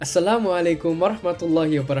Assalamu'alaikum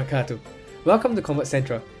warahmatullahi wabarakatuh. Welcome to Convert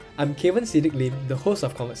Central. I'm Kevin Siddiq Lim, the host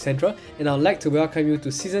of Convert Central, and I'd like to welcome you to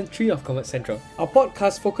Season 3 of Convert Central. Our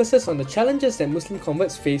podcast focuses on the challenges that Muslim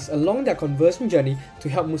converts face along their conversion journey to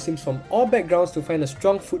help Muslims from all backgrounds to find a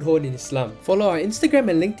strong foothold in Islam. Follow our Instagram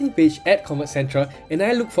and LinkedIn page at Convert Central, and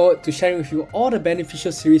I look forward to sharing with you all the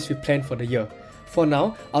beneficial series we planned for the year. For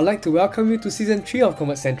now, I'd like to welcome you to Season 3 of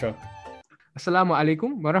Convert Central.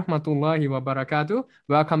 Assalamu'alaikum warahmatullahi wabarakatuh.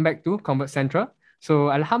 Welcome back to Convert Central.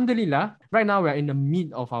 So, alhamdulillah, right now we're in the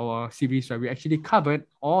mid of our series where we actually covered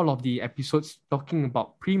all of the episodes talking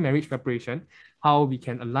about pre-marriage preparation, how we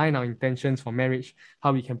can align our intentions for marriage,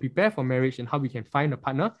 how we can prepare for marriage, and how we can find a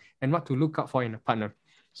partner, and what to look out for in a partner.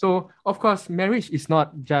 So, of course, marriage is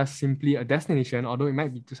not just simply a destination, although it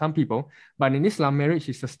might be to some people, but in Islam, marriage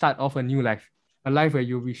is the start of a new life. A life where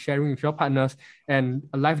you'll be sharing with your partners, and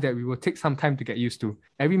a life that we will take some time to get used to.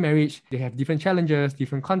 Every marriage, they have different challenges,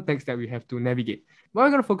 different contexts that we have to navigate. What we're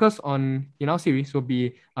going to focus on in our series will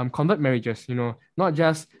be convert marriages, not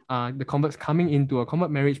just the converts coming into a convert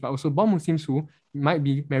marriage, but also born Muslims who might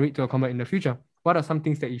be married to a convert in the future. What are some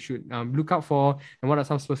things that you should look out for, and what are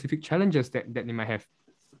some specific challenges that they might have?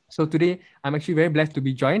 So today, I'm actually very blessed to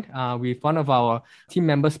be joined with one of our team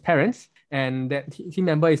members' parents. And that team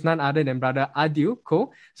member is none other than brother Adil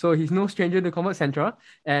Koh. So he's no stranger to Convert Central.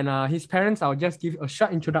 And his parents, I'll just give a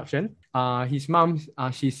short introduction. His mom,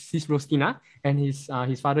 she's Rostinah, and his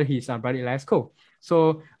father, he's brother Elias Koh.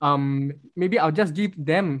 So maybe I'll just give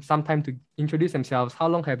them some time to introduce themselves. How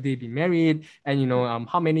long have they been married? And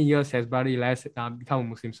how many years has brother Elias become a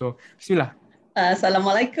Muslim? So bismillah.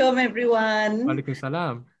 Assalamu'alaikum, everyone.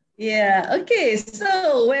 Waalaikumsalam. Yeah, okay.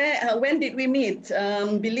 So when did we meet?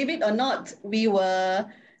 Believe it or not, we were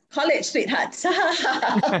college sweethearts.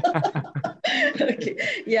 Okay.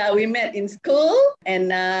 Yeah, we met in school,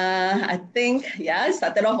 and I think, it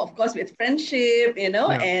started off, of course, with friendship, and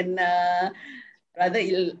brother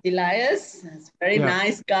Elias, very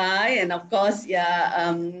nice guy. And of course, there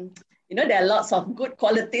are lots of good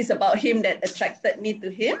qualities about him that attracted me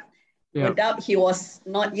to him. No doubt he was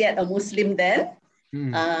not yet a Muslim then.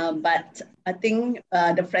 But I think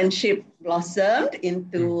the friendship blossomed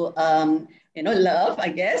into love, I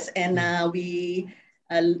guess, and we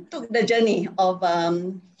took the journey of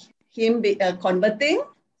him converting,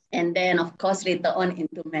 and then of course later on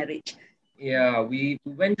into marriage. Yeah, we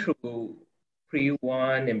went through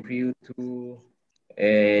pre-1 and pre-2,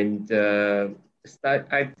 and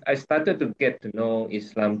I started to get to know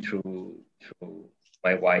Islam through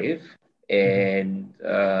my wife. And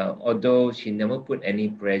although she never put any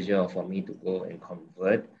pressure for me to go and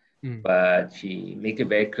convert, but she made it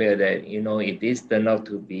very clear that, it is turned out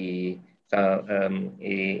to be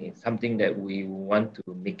something that we want to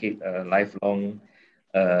make it a lifelong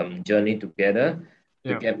journey together.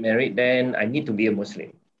 To get married, then I need to be a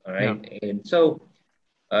Muslim. All right. And so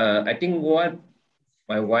I think what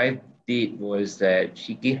my wife did was that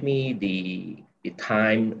she gave me the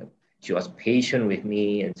time. She was patient with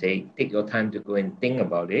me and say, take your time to go and think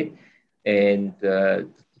about it and to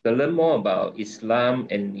learn more about Islam.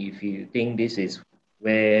 And if you think this is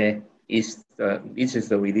this is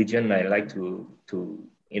the religion I like to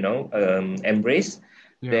embrace,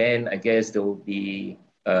 then I guess there will be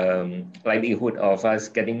likelihood of us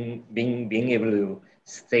being able to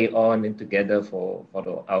stay on and together for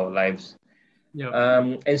our lives.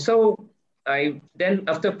 And so then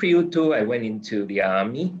after pre-2, I went into the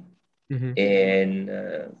army. And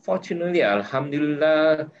fortunately,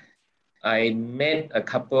 alhamdulillah, I met a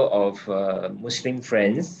couple of Muslim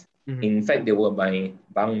friends. In fact, they were my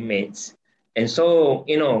bunk mates. And so,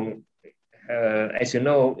 as you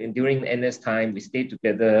know, during NS time, we stayed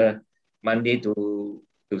together Monday to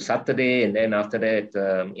Saturday. And then after that,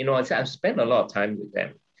 I spent a lot of time with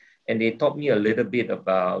them. And they taught me a little bit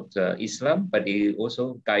about Islam, but they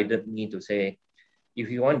also guided me to say,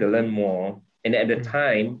 if you want to learn more, and at the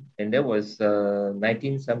time, and that was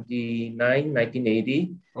 1979,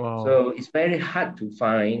 1980. Wow. So it's very hard to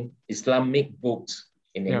find Islamic books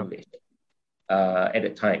in English at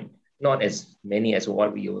the time. Not as many as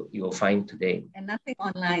what you'll find today. And nothing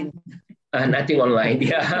online. Nothing online,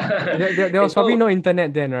 yeah. There was probably no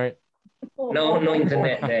internet then, right? No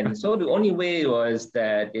internet then. So the only way was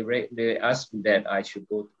that they asked me that I should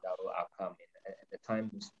go to Darul Arqam. At the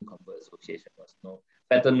time, Muslim Convert Association was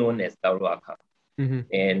better known as Darul Arqam.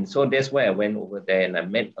 And so that's why I went over there and I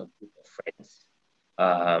met a group of friends.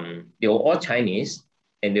 They were all Chinese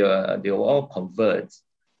and they were all converts.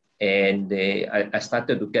 And I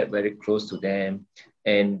started to get very close to them.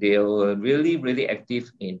 And they were really, really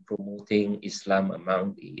active in promoting Islam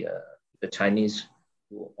among the Chinese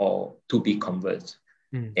or to be converts.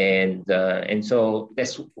 And so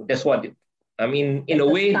that's what I mean. In a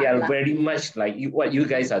way, they are very much like what you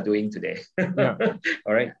guys are doing today. Yeah.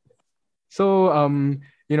 All right. So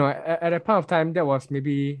at a point of time, that was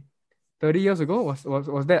maybe 30 years ago.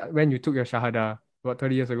 Was that when you took your Shahada? About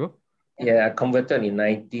 30 years ago? Yeah, I converted in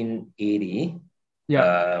 1980.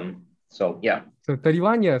 Yeah. So yeah. So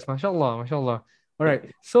 31 years, mashallah, mashallah. All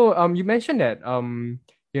right. So you mentioned that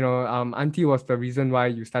auntie was the reason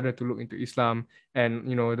why you started to look into Islam, and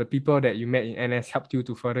the people that you met in NS helped you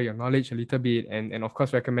to further your knowledge a little bit, and of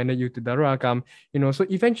course recommended you to Darul Arqam. So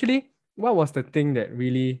eventually, what was the thing that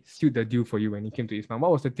really sealed the deal for you when you came to Islam?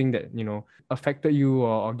 What was the thing that affected you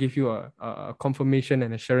or gave you a confirmation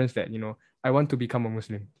and assurance that I want to become a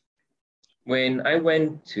Muslim? When I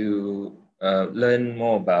went to learn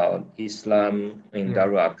more about Islam in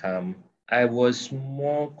Darul Arqam, I was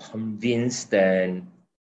more convinced than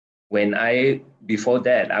before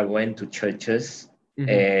that, I went to churches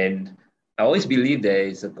and I always believed there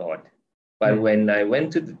is a God. But when I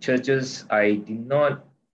went to the churches, I did not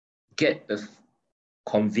get the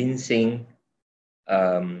convincing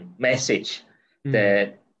message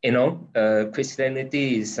that,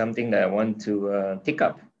 Christianity is something that I want to take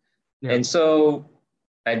up. Yeah. And so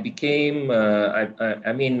I became, I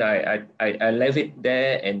left it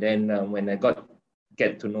there. And then when I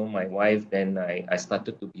get to know my wife, then I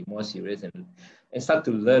started to be more serious and start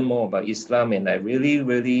to learn more about Islam. And I really,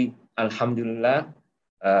 really, alhamdulillah,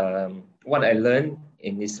 what I learned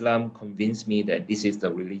in Islam convinced me that this is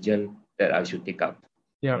the religion that I should take up.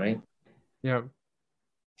 Yeah. Right? Yeah.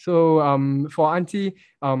 So for auntie,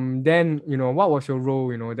 then what was your role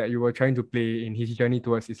that you were trying to play in his journey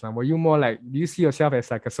towards Islam? Were you more like, do you see yourself as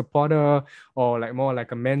like a supporter or like more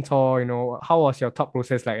like a mentor? How was your thought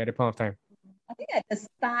process like at the point of time? I think at the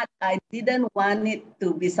start I didn't want it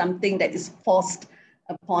to be something that is forced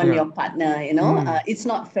upon your partner. It's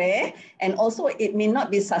not fair, and also it may not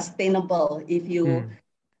be sustainable if you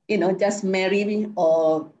just marry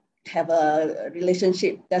or have a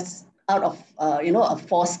relationship that's out of a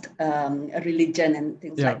forced religion and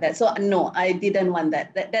things like that. So no, I didn't want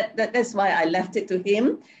that. That's why I left it to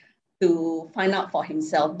him to find out for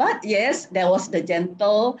himself. But yes, there was the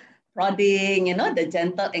gentle prodding, the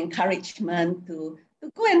gentle encouragement to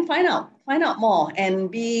go and find out more and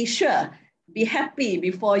be sure, be happy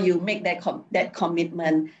before you make that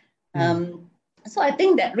commitment. So I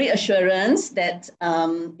think that reassurance that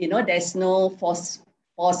there's no force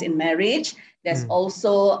in marriage. There's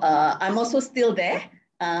also I'm also still there,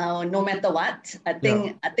 no matter what. I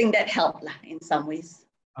think that helped in some ways.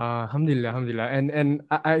 Alhamdulillah, alhamdulillah. And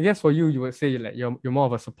I guess for you, you would say like you're more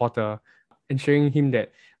of a supporter, ensuring him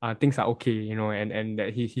that things are okay, and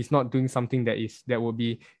that he's not doing something that will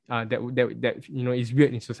be is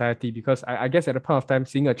weird in society. Because I guess at the point of time,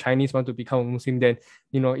 seeing a Chinese want to become a Muslim, then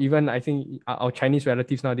even I think our Chinese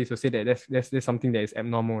relatives nowadays will say that there's something that is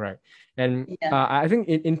abnormal, right? And I think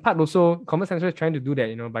in part also Convert Central is trying to do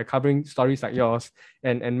that, by covering stories like yours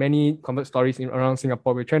and many convert stories around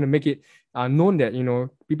Singapore. We're trying to make it known that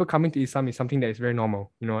people coming to Islam is something that is very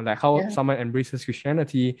normal. Like how someone embraces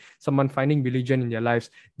Christianity, someone finding religion in their lives.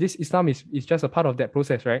 This Islam is just a part of that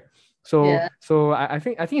process, right? So I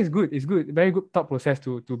think it's good. It's good, very good thought process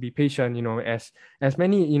to be patient. As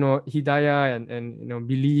many hidayah and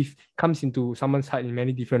belief comes into someone's heart in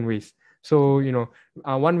many different ways. So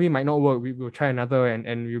one way might not work. We will try another,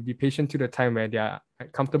 and we'll be patient to the time where they are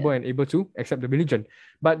comfortable and able to accept the religion.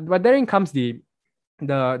 But therein comes the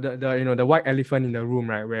white elephant in the room,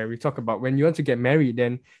 right? Where we talk about when you want to get married,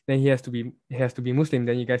 then he has to be Muslim.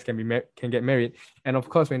 Then you guys can get married. And of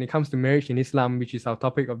course, when it comes to marriage in Islam, which is our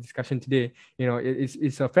topic of discussion today,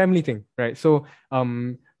 it's a family thing, right? So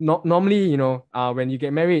normally, when you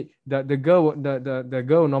get married, the girl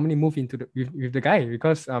will normally move into with the guy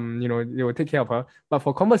because they will take care of her. But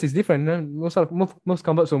for converts, it's different. Most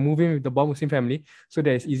converts will move in with the born Muslim family, so that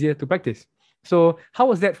it's easier to practice. So how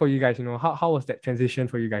was that for you guys? How was that transition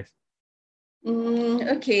for you guys?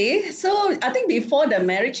 Okay, so I think before the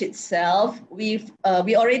marriage itself, we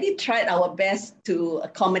already tried our best to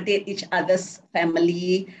accommodate each other's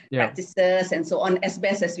family practices and so on as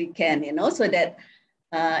best as we can, so that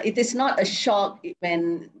it is not a shock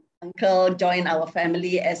when Uncle joined our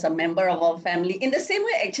family as a member of our family. In the same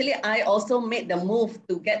way, actually, I also made the move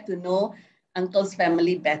to get to know Uncle's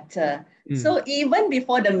family better. So even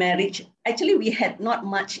before the marriage, actually, we had not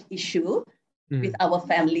much issue with our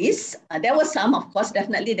families. There was some, of course,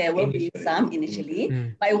 definitely there will be some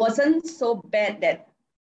initially, but it wasn't so bad that,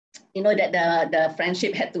 that the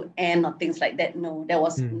friendship had to end or things like that. No, there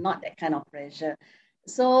was not that kind of pressure.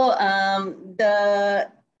 So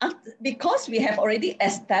because we have already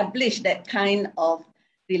established that kind of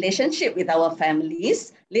relationship with our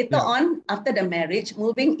families. Later on, after the marriage,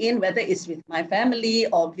 moving in, whether it's with my family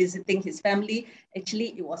or visiting his family,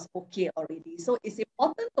 actually it was okay already. So it's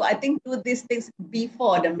important to, I think, do these things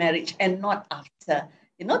before the marriage and not after,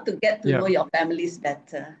 to get to know your families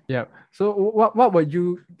better. Yeah. So what would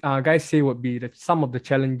you guys say would be some of the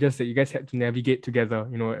challenges that you guys had to navigate together,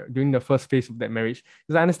 during the first phase of that marriage?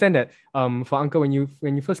 Because I understand that for Uncle, when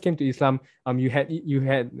you first came to Islam, you had you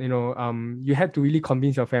had to really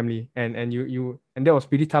convince your family, and that was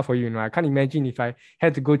pretty tough for you. I can't imagine if I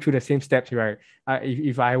had to go through the same steps, right?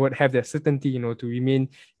 If I would have that certainty, to remain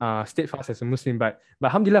steadfast as a Muslim. But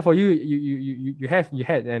alhamdulillah for you, you had,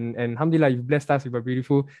 and alhamdulillah, you've blessed us with a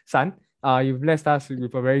beautiful son. You've blessed us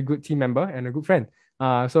with a very good team member and a good friend.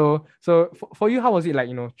 So for you, how was it like,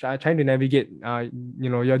 trying to navigate,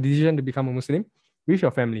 your decision to become a Muslim with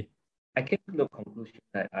your family? I came to the conclusion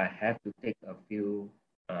that I have to take a few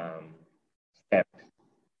steps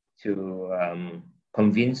to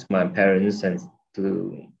convince my parents, and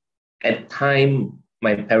at the time,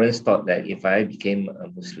 my parents thought that if I became a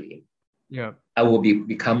Muslim, I will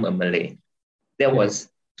become a Malay. That was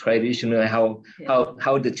traditional how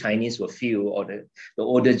the Chinese will feel, or the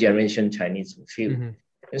older generation Chinese will feel.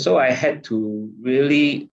 And so I had to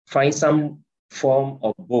really find some form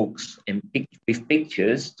of books and with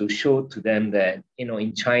pictures to show to them that,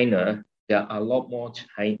 in China, there are a lot more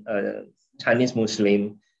Chinese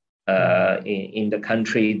Muslim in the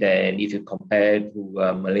country than if you compare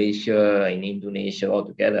to Malaysia and Indonesia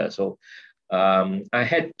altogether. So I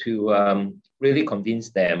had to really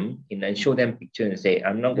convince them and show them pictures and say,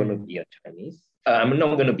 I'm not going to be a Chinese. I'm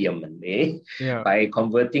not going to be a Malay by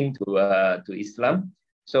converting to Islam.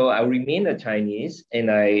 So I remained a Chinese, and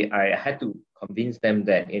I had to convince them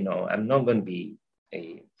that, I'm not going to be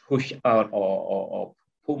pushed out or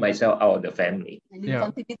pull myself out of the family. And you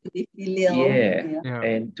continue to be filial.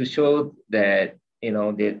 And to show that,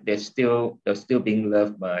 they're still being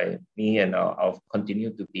loved by me, and I'll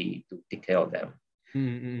continue to take care of them.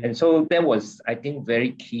 And so that was, I think,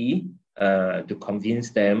 very key to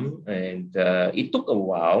convince them. And it took a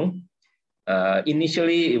while.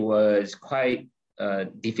 Initially, it was quite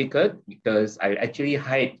difficult because I actually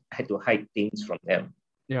had to hide things from them.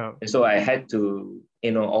 And so I had to,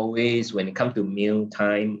 always when it comes to meal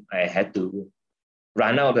time, I had to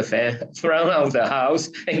run out of the house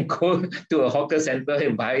and go to a hawker center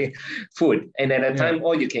and buy food. And at the time,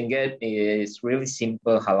 all you can get is really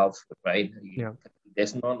simple halal food, right?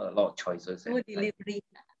 There's not a lot of choices. No delivery.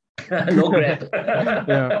 No Grab.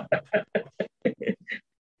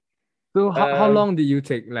 So how long did you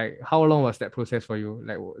take? Like, how long was that process for you?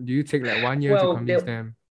 Like, do you take like 1 year to convince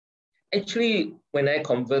them? Actually, when I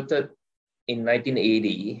converted in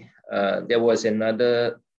 1980, there was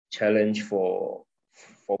another challenge for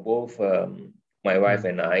both my wife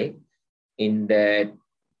and I, in that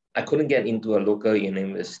I couldn't get into a local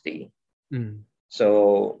university.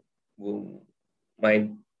 So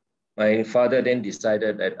my father then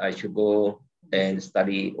decided that I should go and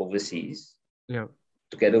study overseas.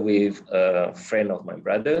 Together with a friend of my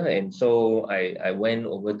brother. And so I went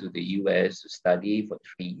over to the US to study for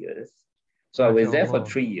 3 years. So I was there for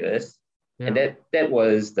 3 years. And that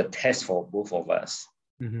was the test for both of us,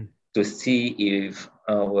 to see if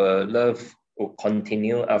our love will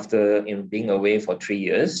continue after being away for 3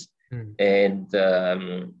 years. And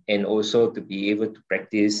also to be able to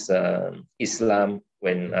practice Islam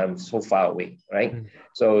when I'm so far away, right?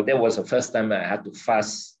 So that was the first time I had to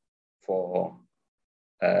fast for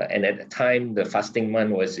and at the time, the fasting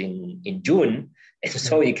month was in June. And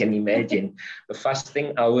so you can imagine the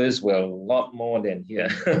fasting hours were a lot more than here.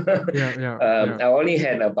 I only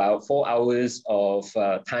had about 4 hours of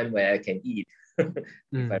time where I can eat,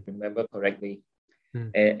 if I remember correctly.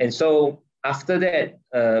 And so after that,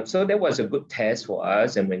 so that was a good test for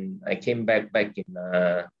us. And when I came back in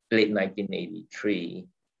late 1983,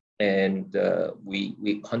 and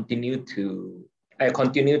I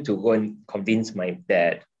continued to go and convince my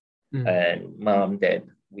dad and mom that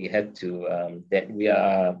we had to, that we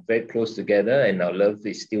are very close together and our love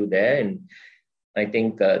is still there. And I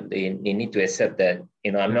think they need to accept that,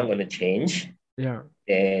 I'm not going to change.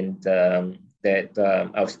 And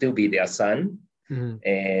that I'll still be their son.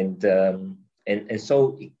 And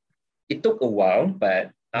so it took a while,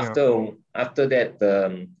 but after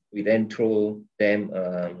that, we then told them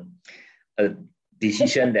a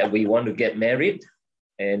decision that we want to get married,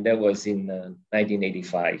 and that was in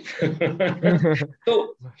 1985.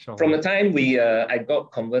 So from the time I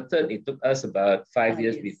got converted, it took us about 5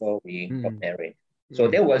 years before we got married. So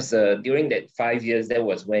that was during that 5 years, that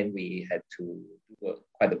was when we had to work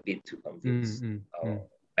quite a bit to convince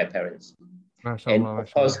my parents. and MashaAllah,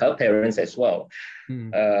 of course her parents as well.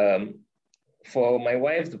 Mm. For my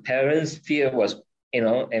wife, the parents' fear was,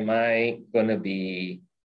 am I going to be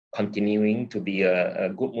continuing to be a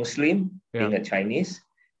good Muslim, being a Chinese?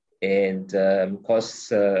 And of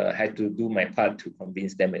course, I had to do my part to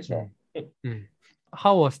convince them as well.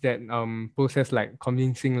 How was that process like,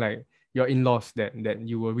 convincing like your in-laws that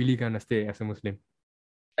you were really gonna stay as a Muslim?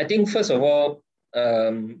 I think first of all,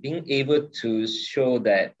 being able to show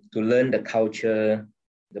that, to learn the culture,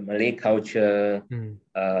 the Malay culture,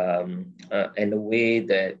 and the way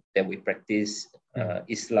that we practice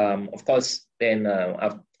Islam. Of course, then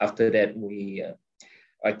after that,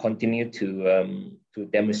 I continue to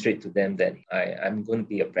demonstrate to them that I'm going to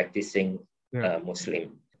be a practicing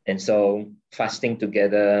Muslim. And so fasting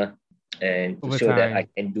together and to show that I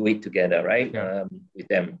can do it together, right, with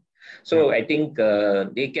them. So I think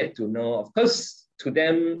they get to know, of course, to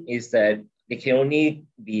them is that they can only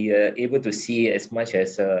be able to see as much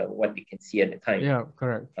as what they can see at the time. Yeah,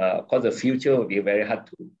 correct. Of course, the future will be very hard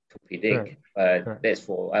to predict, but that's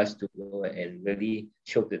for us to go and really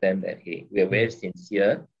show to them that, hey, we are very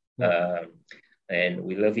sincere and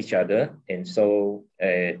we love each other. And so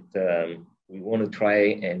we want to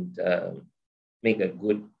try and make a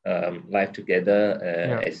good life together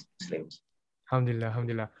as Muslims. Alhamdulillah,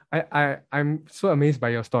 alhamdulillah. I'm so amazed by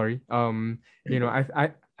your story.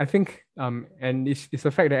 I think and it's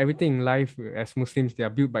the fact that everything in life as Muslims, they are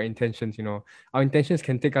built by intentions. Our intentions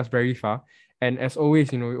can take us very far. And as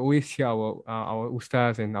always, we always hear our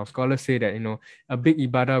ustaz and our scholars say that a big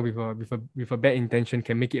ibadah with a bad intention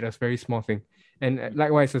can make it a very small thing. And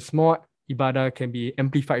likewise, a small ibadah can be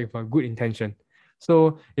amplified with a good intention.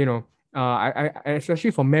 So I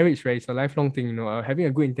especially for marriage, right? It's a lifelong thing. Having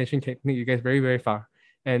a good intention can make you guys very, very far.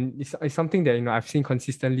 And it's something that I've seen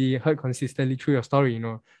heard consistently through your story.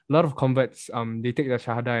 A lot of converts they take the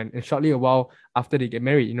shahada and shortly a while after they get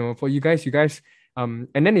married. For you guys and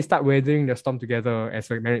then they start weathering the storm together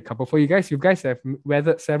as a married couple. For you guys have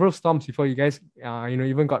weathered several storms before you guys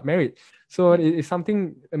even got married. So it's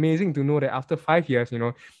something amazing to know that after 5 years,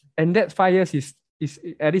 and that 5 years is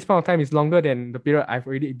at this point of time is longer than the period I've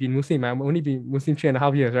already been Muslim. I've only been Muslim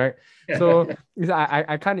 3.5 years, right? So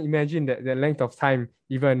I can't imagine that length of time,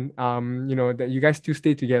 even that you guys still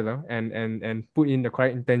stay together and put in the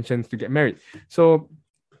correct intentions to get married. So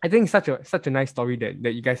I think such a nice story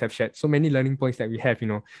that you guys have shared. So many learning points that we have,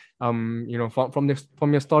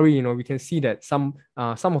 from your story, we can see that some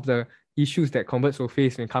of the issues that converts will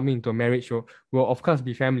face when coming into a marriage will of course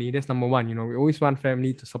be family. That's number one. We always want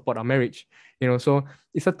family to support our marriage. So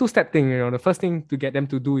it's a two-step thing. The first thing to get them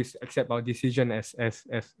to do is accept our decision as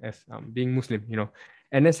being Muslim.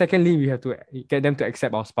 And then secondly, we have to get them to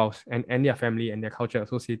accept our spouse and their family and their culture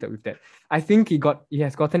associated with that. I think it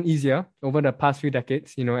has gotten easier over the past few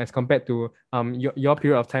decades, as compared to your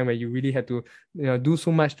period of time where you really had to do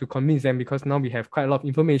so much to convince them, because now we have quite a lot of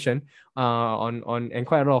information on and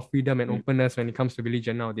quite a lot of freedom and openness when it comes to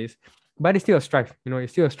religion nowadays. But it's still a strive,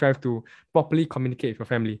 it's still a strive to properly communicate with your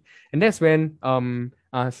family. And that's when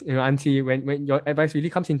Auntie, when your advice really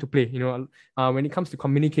comes into play. When it comes to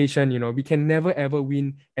communication, we can never ever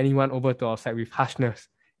win anyone over to our side with harshness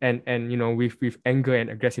and with anger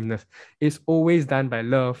and aggressiveness. It's always done by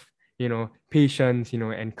love, patience,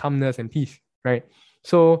 and calmness and peace, right?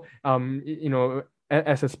 So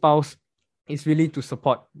as a spouse, it's really to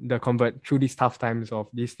support the convert through these tough times of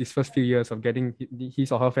these first few years of getting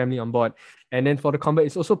his or her family on board. And then for the convert,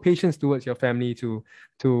 it's also patience towards your family to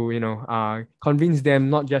convince them,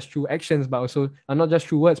 not just through actions, but also not just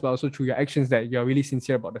through words, but also through your actions, that you're really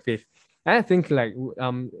sincere about the faith. And I think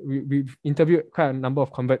we've interviewed quite a number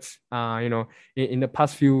of converts, in the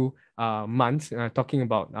past few months, talking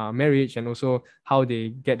about marriage and also how they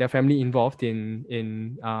get their family involved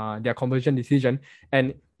in their conversion decision.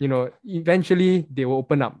 And eventually they will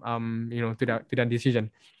open up to their decision.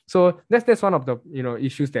 So that's one of the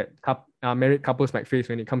issues that married couples might face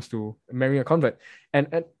when it comes to marrying a convert.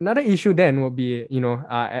 And another issue then will be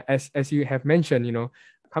as you have mentioned,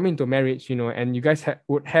 coming to marriage, and you guys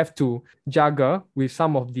would have to juggle with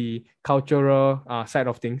some of the cultural side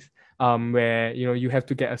of things, where you have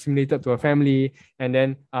to get assimilated to a family, and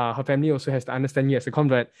then her family also has to understand you as a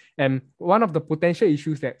convert. And one of the potential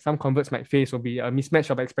issues that some converts might face will be a mismatch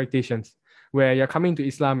of expectations, where you're coming to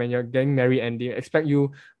Islam and you're getting married, and they expect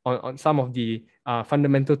you on some of the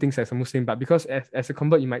fundamental things as a Muslim, but because as a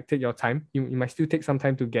convert you might take your time, you might still take some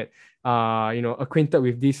time to get acquainted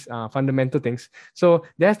with these fundamental things. So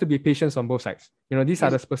there has to be patience on both sides. These are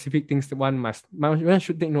the specific things that one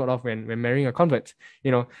should take note of when marrying a convert.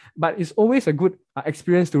 But it's always a good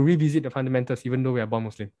experience to revisit the fundamentals, even though we are born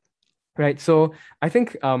Muslim. Right. So I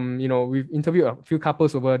think we've interviewed a few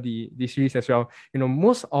couples over the series as well.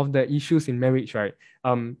 Most of the issues in marriage, right?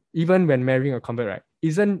 Even when marrying a convert, right,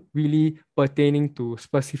 isn't really pertaining to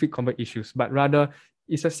specific convert issues, but rather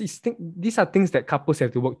these are things that couples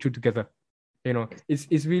have to work through together.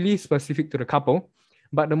 It's really specific to the couple.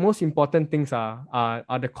 But the most important things are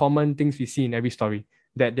the common things we see in every story.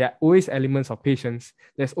 That there are always elements of patience,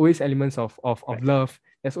 there's always elements of love,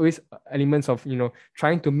 there's always elements of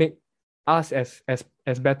trying to make us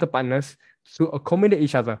as better partners, to accommodate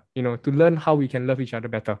each other, to learn how we can love each other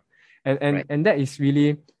better. And that is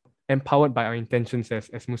really empowered by our intentions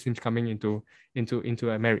as Muslims coming into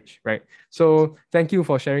a marriage, right? So thank you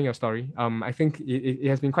for sharing your story. I think it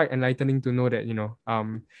has been quite enlightening to know that,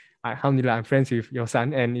 alhamdulillah, I'm friends with your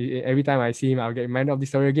son, and every time I see him, I'll get reminded of this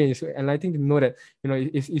story again. It's enlightening to know that,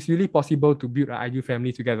 it's really possible to build an ideal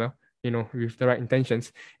family together, with the right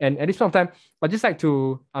intentions. And at this point of time, I'd just like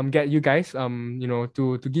to get you guys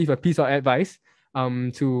to give a piece of advice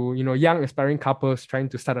to young aspiring couples trying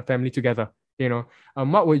to start a family together.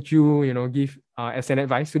 What would you give as an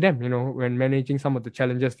advice to them, when managing some of the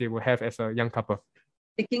challenges they will have as a young couple?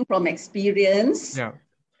 Speaking from experience, yeah.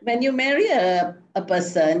 When you marry a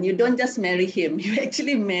person, you don't just marry him, you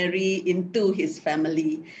actually marry into his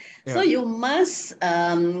family. Yeah. So you must,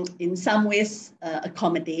 in some ways,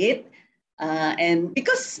 accommodate. And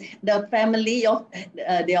because the family, your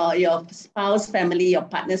spouse family, your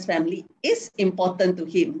partner's family is important to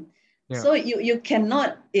him. Yeah. So you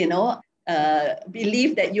cannot,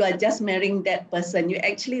 believe that you are just marrying that person. You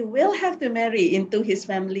actually will have to marry into his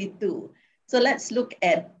family too. So let's look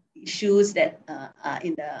at issues that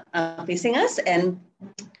are facing us and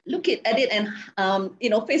look at it and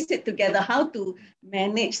face it together, how to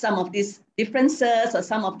manage some of these differences or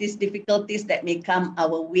some of these difficulties that may come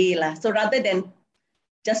our way. So rather than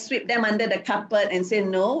just sweep them under the carpet and say,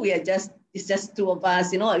 no, it's just two of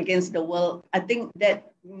us, against the world, I think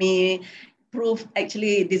that may prove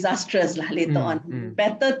actually disastrous later on.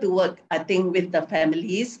 Better to work, I think, with the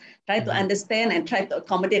families, try to understand and try to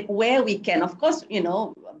accommodate where we can. Of course,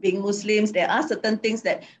 being Muslims, there are certain things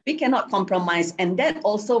that we cannot compromise, and that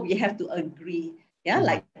also we have to agree. Yeah,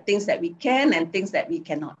 like things that we can and things that we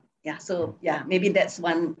cannot. Yeah, so maybe that's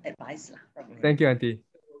one advice. Thank you, Auntie.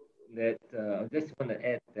 That I just want to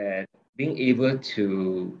add that being able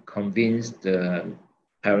to convince the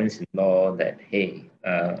parents-in-law that, hey,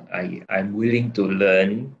 I'm willing to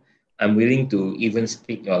learn. I'm willing to even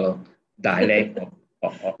speak your dialect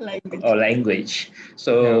or language.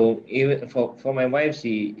 So even for my wife,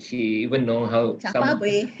 she even know how some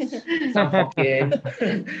Hokkien,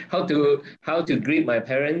 how to greet my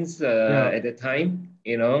parents at the time,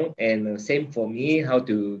 and same for me, how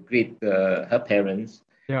to greet her parents.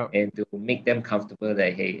 Yeah. And to make them comfortable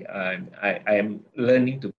that, hey, I am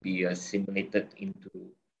learning to be assimilated into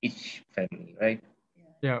each family, right?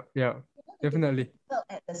 Yeah, definitely.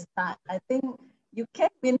 At the start, I think you can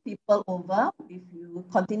win people over if you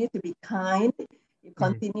continue to be kind, you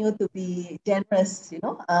continue to be generous,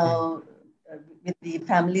 with the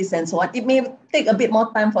families and so on. It may take a bit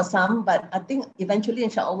more time for some, but I think eventually,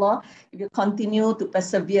 inshallah, if you continue to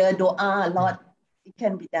persevere, dua a lot, it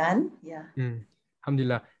can be done. Yeah.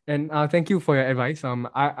 Alhamdulillah. And thank you for your advice.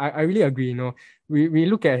 I really agree. We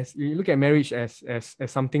look at marriage as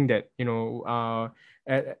something that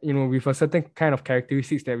with a certain kind of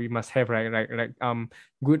characteristics that we must have, right? Like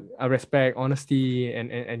good respect, honesty,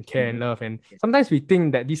 and care and love. And sometimes we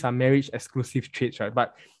think that these are marriage exclusive traits, right?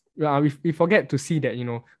 But we forget to see that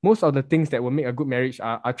most of the things that will make a good marriage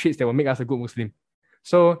are traits that will make us a good Muslim.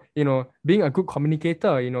 So, being a good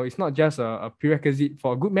communicator, it's not just a prerequisite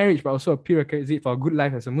for a good marriage, but also a prerequisite for a good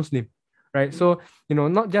life as a Muslim, right? So,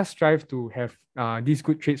 not just strive to have these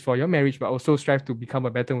good traits for your marriage, but also strive to become a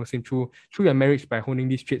better Muslim through your marriage by honing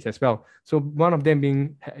these traits as well. So one of them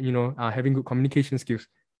being, having good communication skills,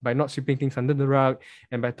 by not sweeping things under the rug,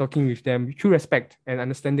 and by talking with them through respect and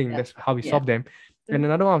understanding. That's how we solve them. And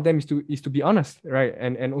another one of them is to be honest, right?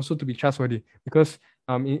 And also to be trustworthy, because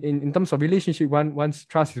in terms of relationship, once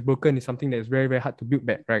trust is broken, it's something that is very, very hard to build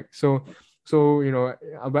back, right? So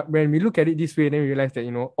when we look at it this way, then we realize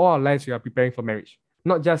that all our lives we are preparing for marriage,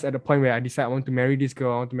 not just at the point where I decide I want to marry this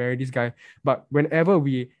girl, I want to marry this guy, but whenever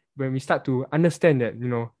when we start to understand that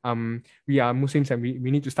we are Muslims and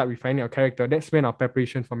we need to start refining our character, that's when our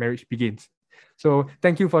preparation for marriage begins. So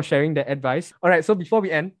thank you for sharing that advice. All right, so before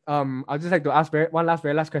we end, I'd just like to ask one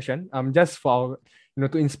very last question, just for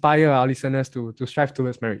to inspire our listeners to strive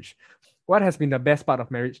towards marriage. What has been the best part of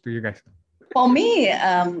marriage to you guys? For me,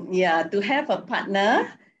 to have a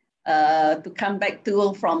partner to come back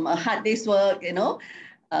to from a hard day's work,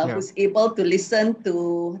 who's able to listen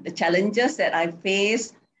to the challenges that I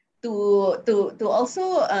face, to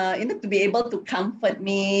also to be able to comfort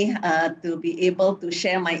me, to be able to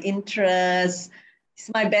share my interests. He's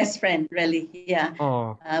my best friend, really. Yeah.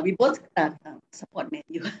 Oh. We both support Man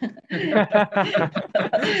U.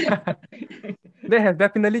 That has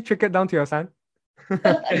definitely trickled down to your son.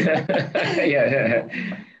 Yeah.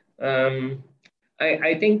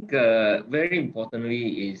 I think very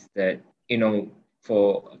importantly is that,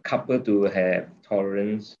 for a couple to have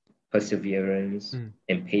tolerance, perseverance,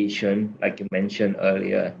 and patience, like you mentioned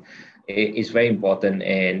earlier, is very important.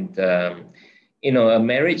 And a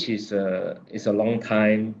marriage is a long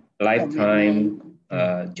time, lifetime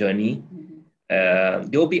journey.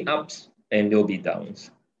 There'll be ups and there'll be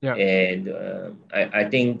downs. Yeah. And I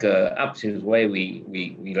think ups is where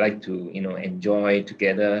we like to enjoy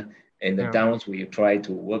together, and the downs we try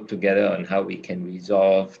to work together on how we can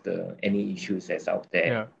resolve any issues that's out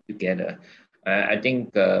there together. I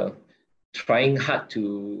think trying hard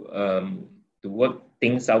to work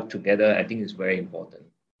things out together, I think is very important.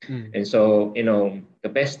 And so the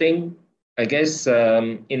best thing, I guess,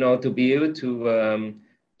 to be able to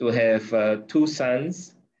have two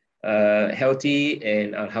sons, healthy,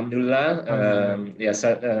 and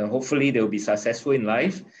alhamdulillah, hopefully they'll be successful in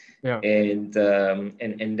life. And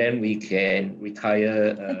then we can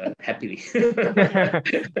retire happily.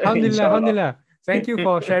 Alhamdulillah. Thank you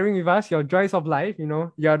for sharing with us your joys of life.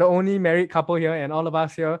 You're the only married couple here, and all of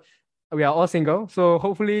us here, we are all single. So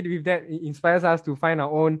hopefully with that, it inspires us to find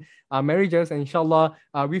our own marriages. And inshallah,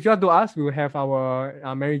 with your du'as, we will have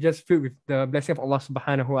our marriages filled with the blessing of Allah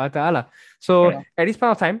subhanahu wa ta'ala. So at this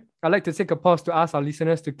point of time, I'd like to take a pause to ask our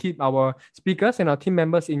listeners to keep our speakers and our team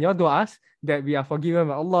members in your du'as, that we are forgiven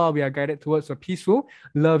by Allah, we are guided towards a peaceful,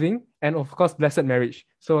 loving, and of course, blessed marriage.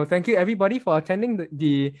 So thank you everybody for attending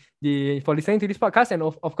for listening to this podcast. And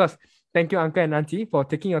of course, thank you Uncle and Auntie for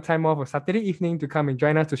taking your time off a Saturday evening to come and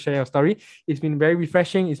join us to share your story. It's been very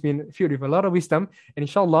refreshing. It's been filled with a lot of wisdom. And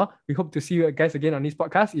inshallah, we hope to see you guys again on this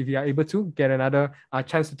podcast if you are able to get another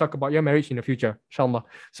chance to talk about your marriage in the future, inshallah.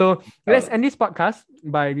 So let's end this podcast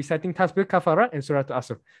by reciting Tasbih Kafarat and Surah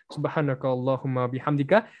Al-Asr. Subhanaka Allahumma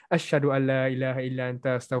bihamdika ashhadu an la ilaha illa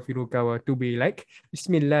anta astaghfiruka wa atubu ilaik.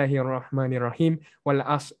 Bismillahirrahmanirrahim. Wal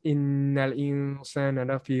asr innal insana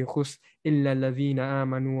lafi khusr illa alladhina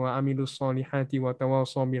amanu wa amilus solihati wa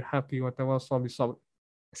tawasaw bil haqqi wa tawasaw bis sabr.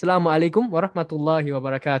 Assalamualaikum warahmatullahi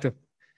wabarakatuh.